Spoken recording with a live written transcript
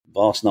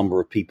vast number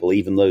of people,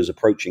 even those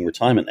approaching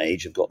retirement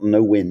age, have got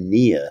nowhere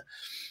near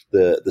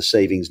the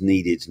savings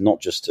needed,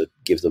 not just to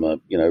give them a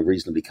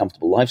reasonably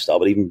comfortable lifestyle,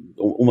 but even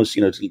almost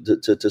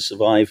to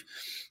survive,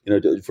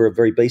 for a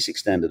very basic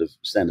standard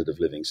of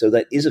living. So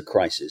that is a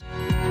crisis.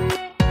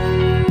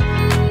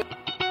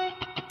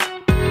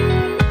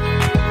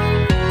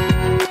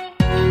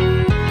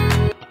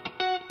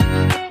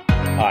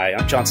 Hi,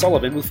 I'm John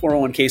Sullivan with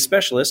 401k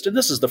Specialist, and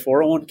this is the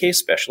 401k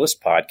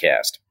Specialist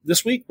podcast.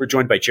 This week, we're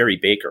joined by Gerry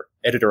Baker,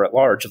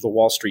 editor-at-large of the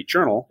Wall Street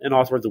Journal and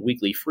author of the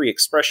weekly Free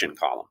Expression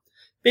column.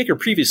 Baker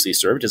previously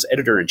served as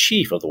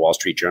editor-in-chief of the Wall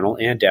Street Journal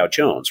and Dow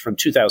Jones from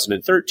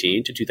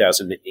 2013 to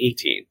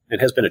 2018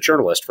 and has been a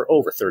journalist for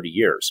over 30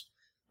 years.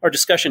 Our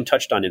discussion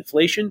touched on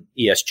inflation,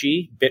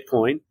 ESG,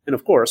 Bitcoin, and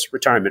of course,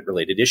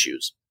 retirement-related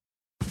issues.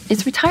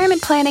 Is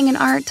retirement planning an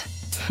art?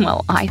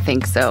 Well, I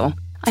think so.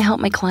 I help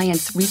my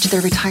clients reach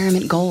their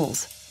retirement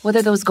goals,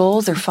 whether those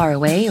goals are far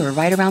away or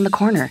right around the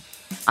corner.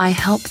 I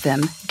help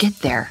them get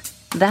there.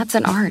 That's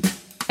an art.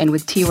 And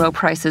with T. Rowe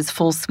Price's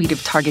full suite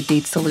of target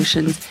date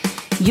solutions,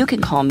 you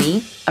can call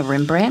me a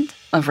Rembrandt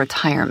of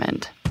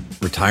retirement.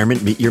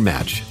 Retirement Meet Your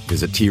Match.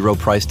 Visit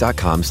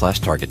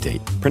troprice.com/target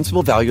date.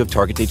 Principal value of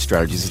target date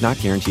strategies is not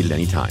guaranteed at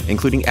any time,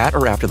 including at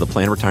or after the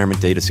planned retirement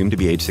date assumed to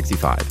be age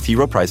 65. T.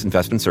 Rowe Price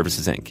Investment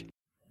Services, Inc.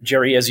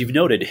 Gerry, as you've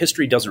noted,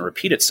 history doesn't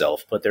repeat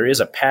itself, but there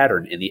is a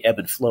pattern in the ebb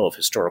and flow of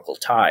historical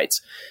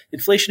tides.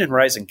 Inflation and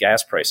rising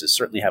gas prices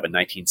certainly have a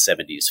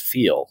 1970s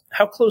feel.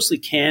 How closely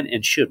can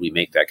and should we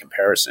make that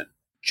comparison?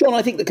 John,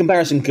 I think the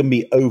comparison can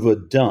be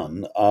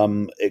overdone.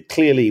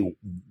 Clearly,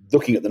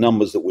 looking at the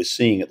numbers that we're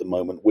seeing at the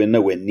moment, we're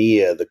nowhere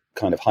near the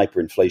kind of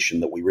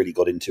hyperinflation that we really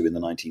got into in the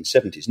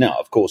 1970s. Now,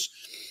 of course,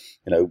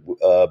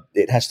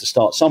 it has to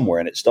start somewhere,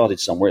 and it started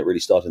somewhere. It really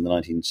started in the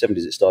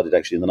 1970s. It started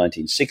actually in the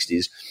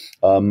 1960s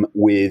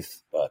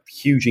with a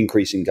huge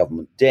increase in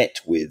government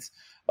debt, with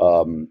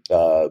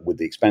the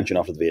expansion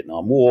after the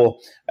Vietnam War.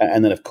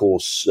 And then, of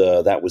course,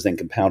 that was then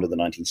compounded in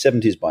the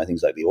 1970s by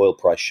things like the oil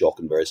price shock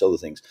and various other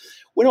things.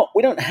 We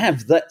don't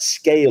have that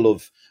scale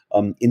of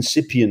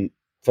incipient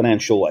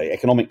financial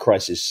economic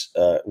crisis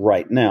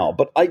right now.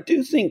 But I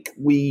do think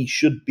we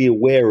should be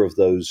aware of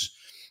those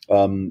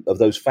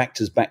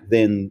factors back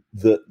then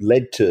that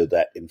led to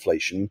that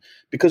inflation,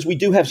 because we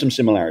do have some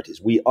similarities.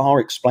 We are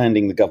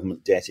expanding the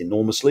government debt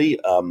enormously.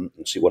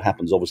 We'll see what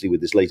happens, obviously,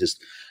 with this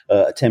latest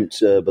attempt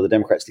by the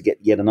Democrats to get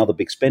yet another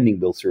big spending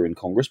bill through in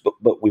Congress.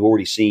 But we've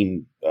already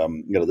seen,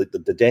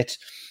 the debt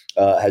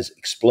has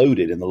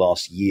exploded in the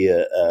last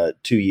year,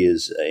 2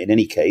 years in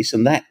any case,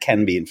 and that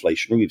can be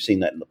inflationary. We've seen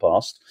that in the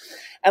past.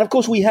 And of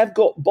course, we have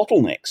got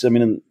bottlenecks. I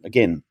mean,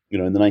 again,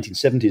 in the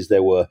 1970s,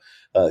 there was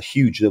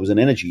an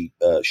energy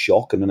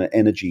shock and an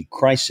energy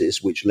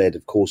crisis, which led,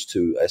 of course,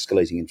 to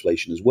escalating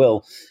inflation as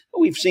well.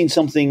 We've seen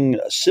something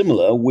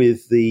similar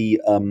with the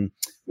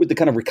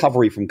kind of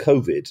recovery from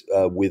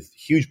COVID, with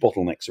huge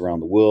bottlenecks around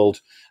the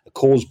world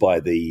caused by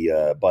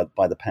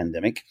the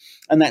pandemic,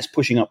 and that's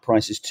pushing up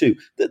prices too.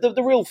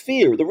 The real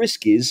fear, the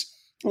risk is,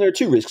 there are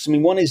two risks. I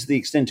mean, one is the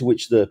extent to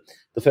which the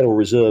Federal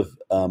Reserve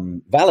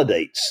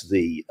validates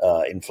the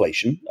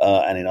inflation,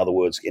 and in other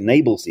words,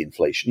 enables the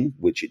inflation,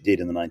 which it did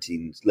in the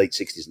late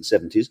 60s and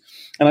 70s.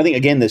 And I think,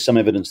 again, there's some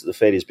evidence that the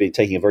Fed is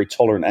taking a very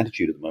tolerant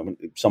attitude at the moment.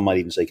 Some might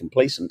even say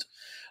complacent.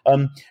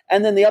 And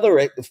then the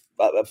other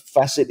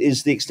facet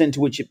is the extent to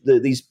which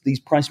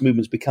these price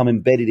movements become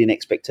embedded in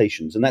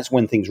expectations. And that's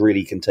when things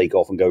really can take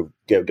off and go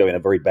in a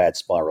very bad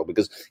spiral.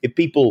 Because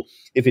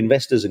if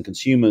investors and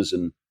consumers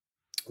and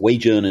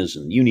wage earners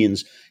and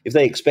unions, if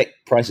they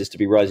expect prices to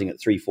be rising at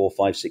 3, 4,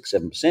 5, 6,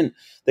 7%,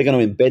 they're going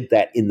to embed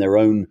that in their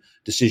own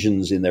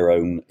decisions, in their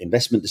own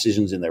investment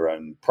decisions, in their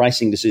own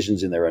pricing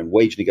decisions, in their own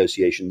wage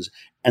negotiations.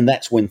 And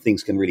that's when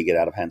things can really get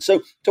out of hand.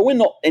 So we're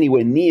not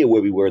anywhere near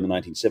where we were in the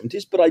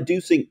 1970s, but I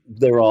do think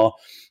there are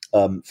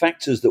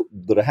factors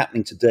that are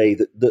happening today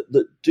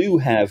that do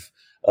have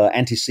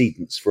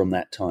antecedents from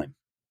that time.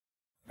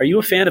 Are you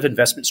a fan of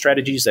investment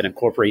strategies that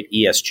incorporate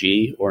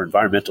ESG, or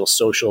environmental,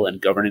 social, and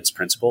governance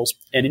principles?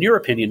 And in your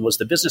opinion, was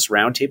the Business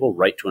Roundtable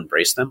right to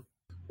embrace them?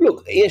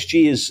 Look,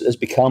 ESG has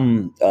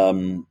become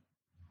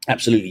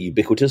absolutely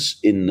ubiquitous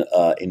in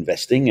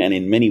investing, and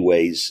in many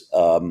ways,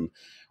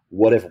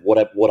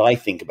 what I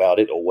think about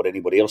it or what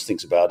anybody else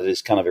thinks about it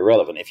is kind of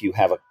irrelevant. If you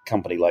have a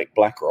company like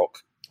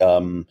BlackRock,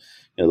 the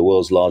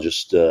world's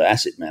largest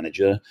asset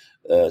manager,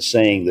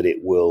 saying that it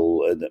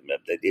will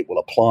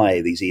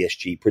apply these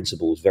ESG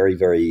principles very,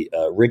 very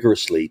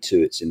rigorously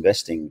to its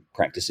investing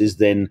practices,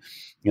 then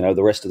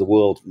the rest of the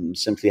world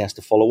simply has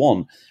to follow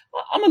on.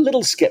 I'm a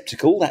little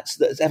skeptical.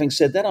 Having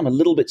said that, I'm a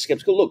little bit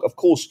skeptical. Look, of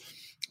course,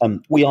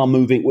 we are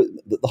moving.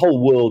 The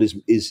whole world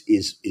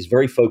is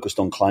very focused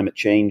on climate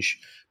change.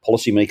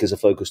 Policymakers are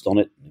focused on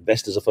it.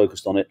 Investors are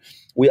focused on it.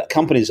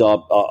 Companies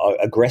are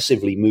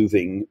aggressively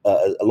moving,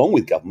 along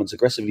with governments,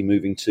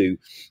 to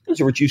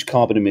reduce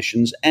carbon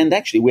emissions. And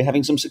actually, we're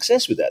having some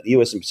success with that. The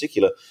US in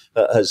particular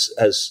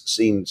has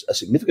seen a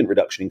significant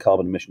reduction in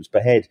carbon emissions per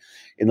head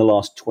in the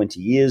last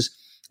 20 years.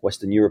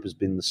 Western Europe has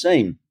been the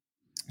same.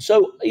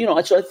 So,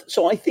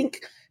 I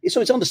think So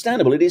it's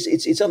understandable.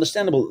 It's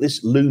understandable that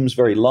this looms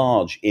very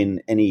large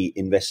in any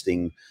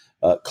investing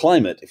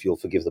climate, if you'll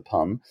forgive the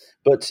pun.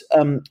 But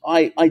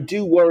I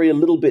do worry a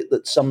little bit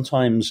that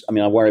sometimes,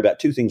 I worry about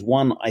two things.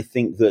 One, I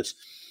think that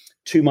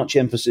too much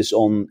emphasis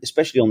on,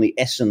 especially on the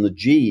S and the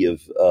G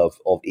of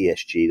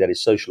ESG, that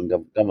is social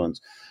and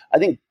governance. I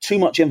think too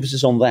much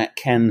emphasis on that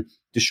can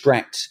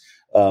distract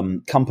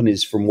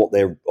companies from what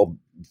their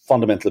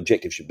fundamental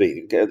objective should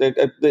be.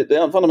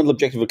 The fundamental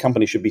objective of a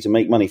company should be to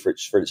make money for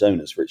its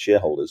owners, for its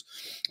shareholders.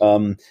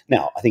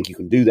 Now, I think you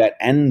can do that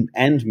and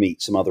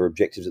meet some other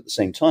objectives at the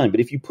same time.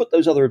 But if you put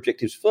those other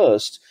objectives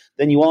first,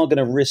 then you are going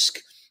to risk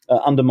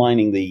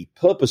undermining the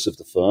purpose of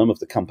the firm, of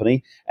the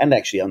company, and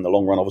actually, in the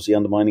long run, obviously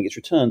undermining its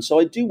returns. So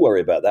I do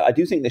worry about that. I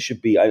do think there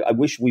should be, I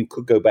wish we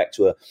could go back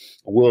to a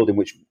world in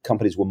which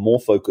companies were more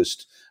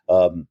focused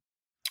on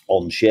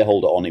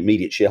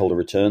immediate shareholder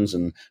returns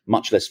and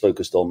much less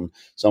focused on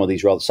some of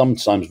these rather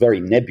sometimes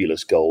very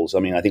nebulous goals. I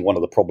think one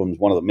of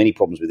the many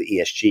problems with the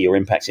ESG or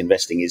impact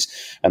investing is,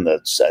 and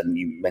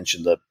you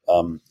mentioned the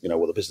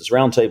the Business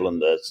Roundtable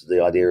and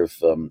the idea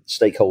of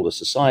stakeholder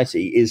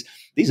society, is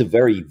these are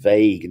very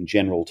vague and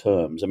general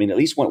terms. At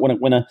least when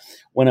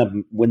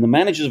the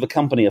managers of a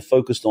company are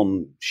focused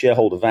on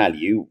shareholder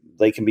value,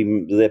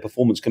 their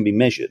performance can be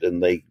measured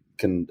and they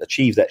can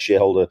achieve that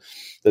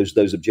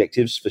those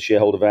objectives for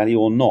shareholder value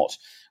or not.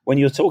 When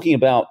you're talking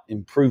about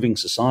improving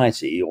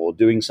society or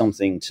doing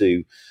something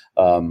to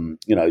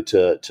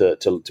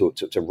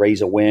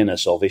raise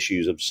awareness of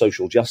issues of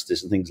social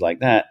justice and things like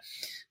that,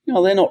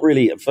 they're not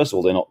really. First of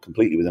all, they're not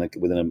completely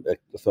within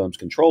a firm's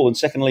control, and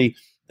secondly,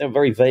 they're a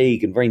very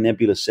vague and very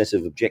nebulous set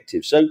of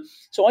objectives.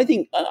 So I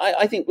think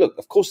look,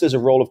 of course, there's a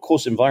role. Of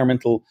course,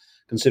 environmental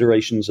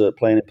considerations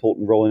play an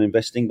important role in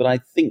investing, but I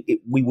think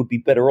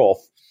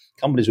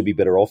companies would be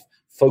better off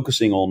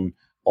focusing on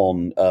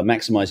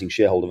maximizing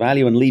shareholder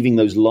value and leaving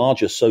those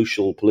larger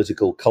social,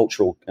 political,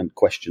 cultural and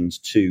questions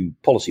to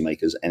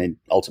policymakers and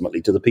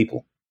ultimately to the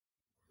people.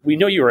 We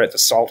know you were at the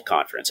SALT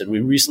conference, and we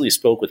recently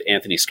spoke with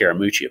Anthony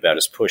Scaramucci about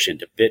his push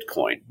into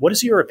Bitcoin. What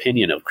is your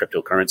opinion of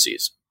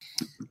cryptocurrencies?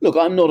 Look,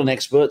 I'm not an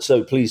expert,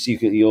 so please,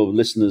 your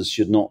listeners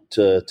should not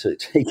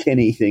take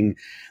anything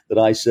that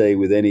I say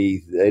with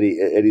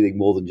anything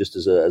more than just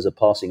as a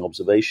passing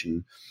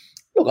observation.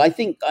 Look, I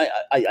think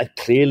I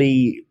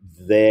clearly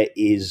there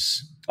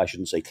is. I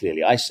shouldn't say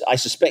clearly. I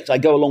suspect I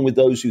go along with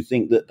those who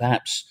think that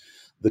perhaps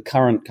the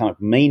current kind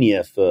of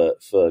mania for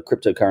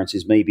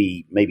cryptocurrencies may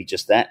be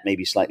just that,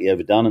 maybe slightly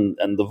overdone,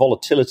 and the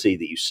volatility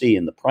that you see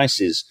in the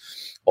prices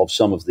of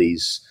some of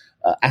these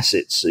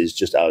assets is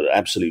just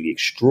absolutely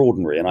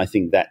extraordinary. And I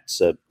think that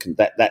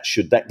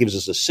gives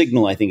us a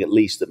signal. I think at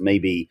least that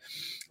maybe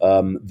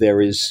there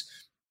is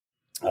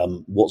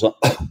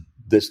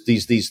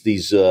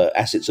these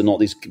assets are not,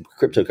 these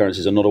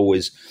cryptocurrencies are not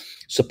always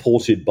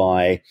supported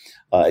by,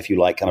 if you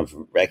like, kind of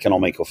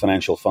economic or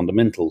financial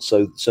fundamentals.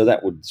 So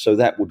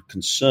that would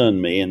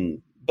concern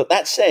me. But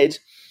that said,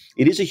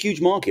 it is a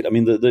huge market.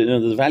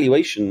 The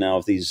valuation now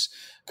of these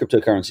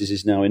cryptocurrencies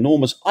is now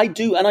enormous. I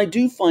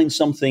do find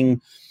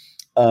something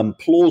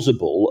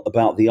plausible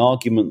about the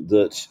argument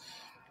that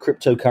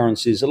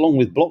cryptocurrencies, along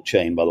with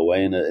blockchain, by the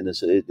way, and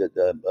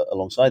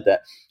alongside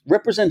that,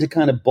 represent a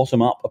kind of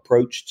bottom-up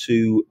approach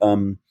to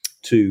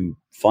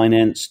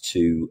finance,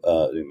 to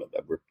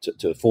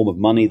a form of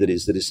money that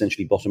is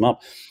essentially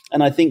bottom-up.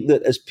 And I think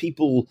that as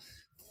people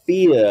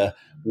fear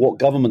what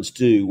governments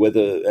do,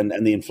 and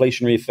the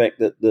inflationary effect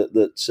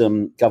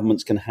that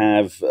governments can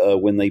have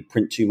when they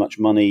print too much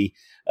money,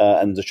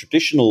 and the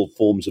traditional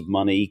forms of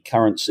money,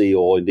 currency,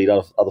 or indeed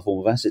other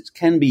form of assets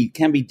can be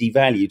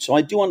devalued. So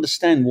I do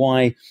understand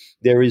why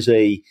there is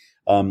a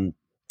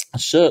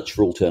search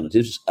for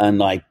alternatives,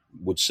 and I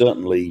would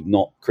certainly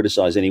not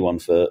criticize anyone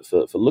for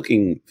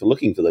looking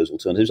for those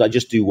alternatives. I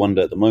just do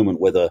wonder at the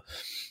moment whether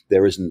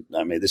there isn't.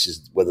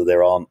 Whether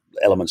there aren't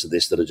elements of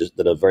this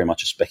that are very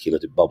much a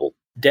speculative bubble.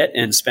 Debt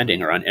and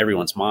spending are on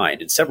everyone's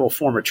mind, and several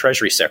former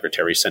Treasury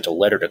secretaries sent a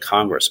letter to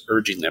Congress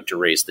urging them to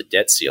raise the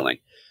debt ceiling.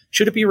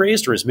 Should it be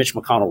raised, or is Mitch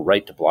McConnell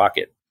right to block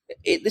it?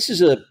 This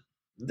is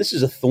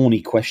a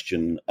thorny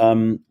question.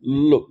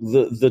 Look,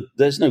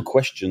 there's no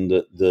question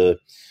that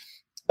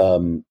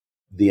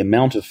the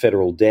amount of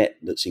federal debt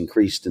that's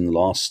increased in the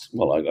last,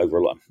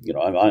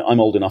 I'm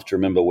old enough to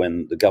remember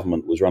when the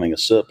government was running a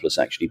surplus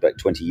actually back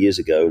 20 years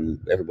ago, and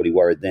everybody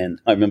worried then.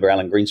 I remember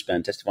Alan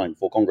Greenspan testifying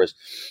before Congress,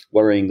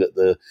 worrying that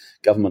the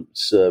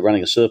government's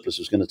running a surplus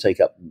was going to take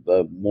up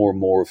more and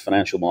more of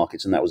financial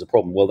markets, and that was a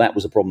problem. Well, that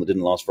was a problem that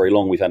didn't last very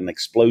long. We've had an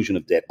explosion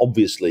of debt,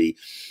 obviously,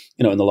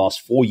 in the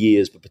last 4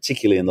 years, but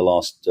particularly in the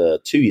last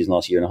 2 years,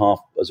 last year and a half,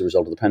 as a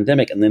result of the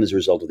pandemic, and then as a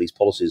result of these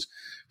policies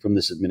from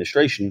this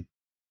administration.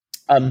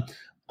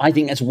 I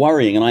think that's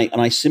worrying, and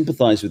I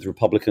sympathize with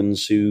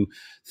Republicans who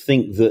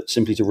think that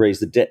simply to raise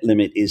the debt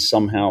limit is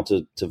somehow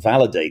to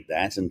validate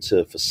that and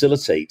to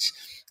facilitate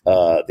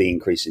the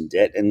increase in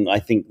debt. And I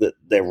think that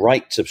they're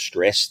right to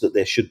stress that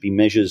there should be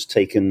measures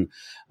taken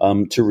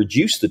to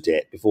reduce the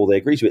debt before they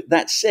agree to it.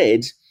 That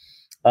said,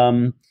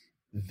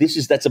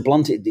 that's a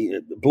blunt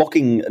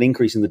blocking an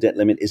increase in the debt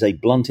limit is a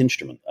blunt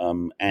instrument,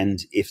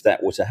 and if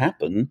that were to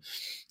happen,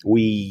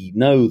 we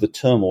know the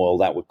turmoil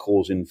that would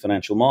cause in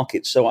financial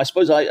markets. So I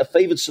suppose a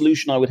favored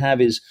solution I would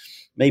have is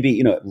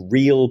maybe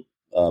real,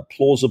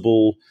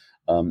 plausible,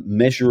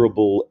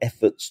 measurable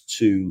efforts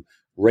to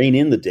rein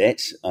in the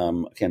debt.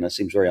 Again, that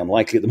seems very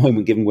unlikely at the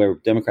moment, given where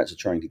Democrats are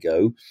trying to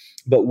go.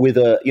 But with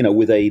a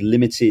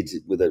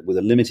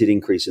limited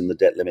increase in the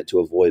debt limit to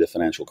avoid a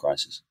financial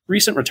crisis.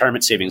 Recent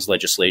retirement savings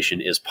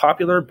legislation is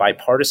popular,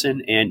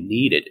 bipartisan, and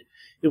needed.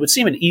 It would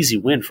seem an easy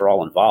win for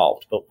all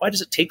involved, but why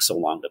does it take so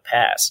long to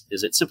pass?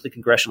 Is it simply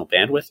congressional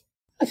bandwidth?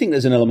 I think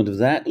there's an element of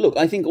that. Look,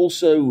 I think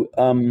also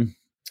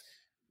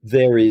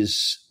there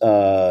is,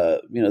 not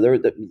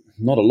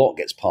a lot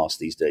gets passed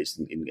these days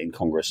in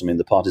Congress. I mean,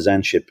 the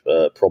partisanship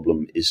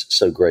problem is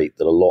so great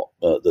that a lot,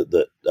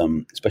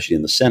 especially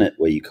in the Senate,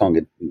 where you can't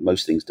get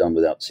most things done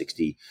without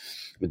 60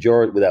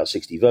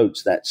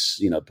 votes, that's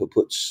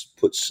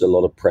puts a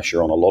lot of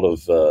pressure on a lot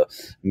of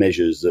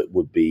measures that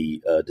would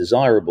be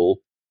desirable.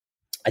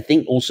 I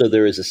think also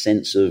there is a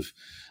sense of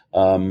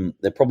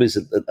there probably is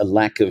a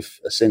lack of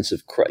a sense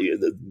of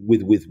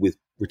with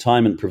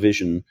retirement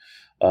provision.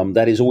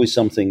 That is always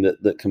something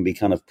that can be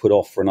kind of put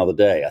off for another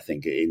day. I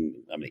think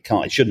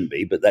it shouldn't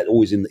be, but that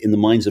always in the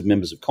minds of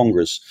members of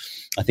Congress,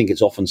 I think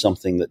it's often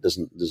something that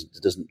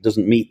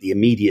doesn't meet the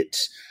immediate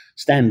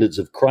standards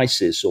of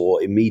crisis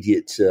or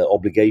immediate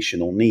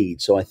obligation or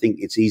need. So I think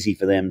it's easy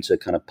for them to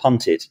kind of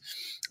punt it.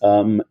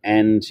 And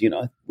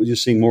we're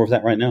just seeing more of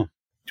that right now.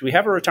 Do we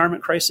have a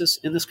retirement crisis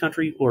in this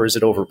country, or is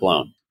it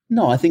overblown?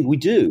 No, I think we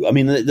do. I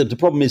mean, the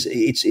problem is,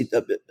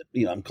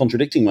 I'm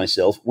contradicting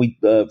myself.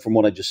 From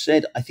what I just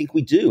said, I think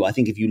we do. I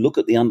think if you look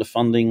at the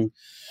underfunding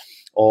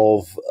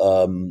of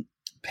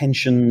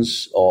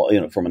pensions,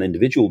 or from an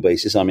individual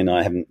basis, I mean,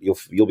 I haven't.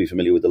 You'll be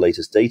familiar with the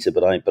latest data,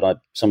 but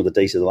some of the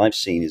data that I've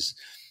seen is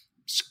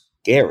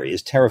scary,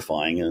 is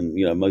terrifying, and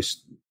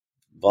most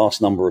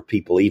vast number of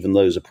people, even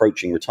those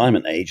approaching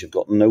retirement age, have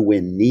got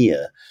nowhere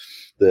near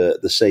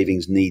the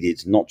savings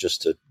needed, not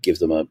just to give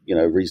them a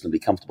reasonably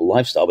comfortable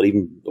lifestyle, but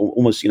even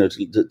almost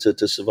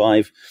to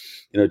survive,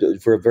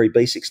 for a very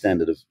basic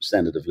standard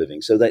of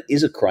living. So that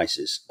is a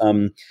crisis.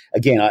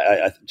 Again,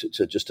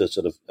 to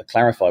sort of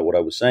clarify what I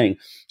was saying,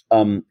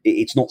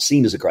 it's not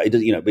seen as a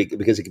crisis,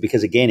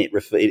 because again,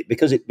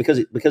 because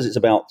it's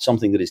about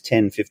something that is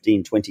 10,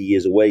 15, 20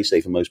 years away. Say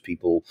for most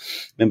people,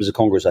 members of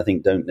Congress, I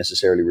think, don't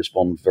necessarily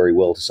respond very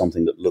well to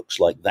something that looks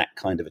like that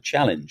kind of a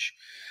challenge.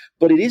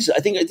 But it is. I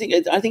think it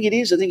is. I think it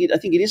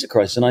is a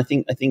crisis, and I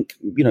think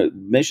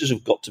measures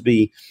have got to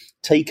be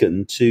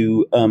taken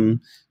to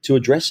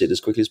address it as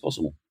quickly as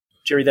possible.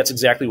 Jerry, that's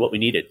exactly what we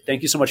needed.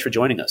 Thank you so much for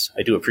joining us.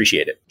 I do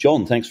appreciate it.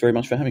 John, thanks very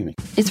much for having me.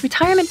 Is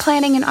retirement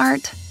planning an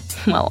art?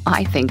 Well,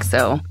 I think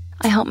so.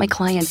 I help my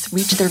clients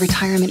reach their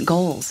retirement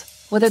goals,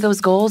 whether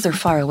those goals are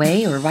far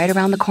away or right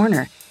around the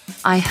corner.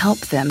 I help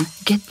them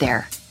get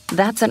there.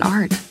 That's an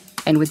art.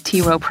 And with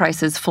T. Rowe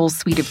Price's full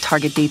suite of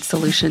target date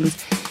solutions,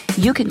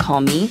 you can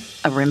call me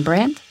a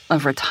Rembrandt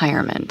of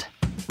retirement.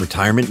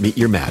 Retirement Meet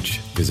Your Match.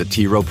 Visit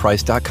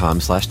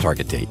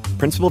troprice.com/target date.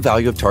 Principal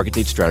value of target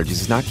date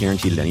strategies is not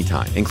guaranteed at any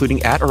time,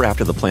 including at or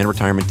after the planned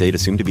retirement date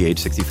assumed to be age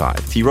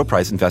 65. T. Rowe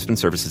Price Investment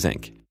Services,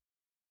 Inc.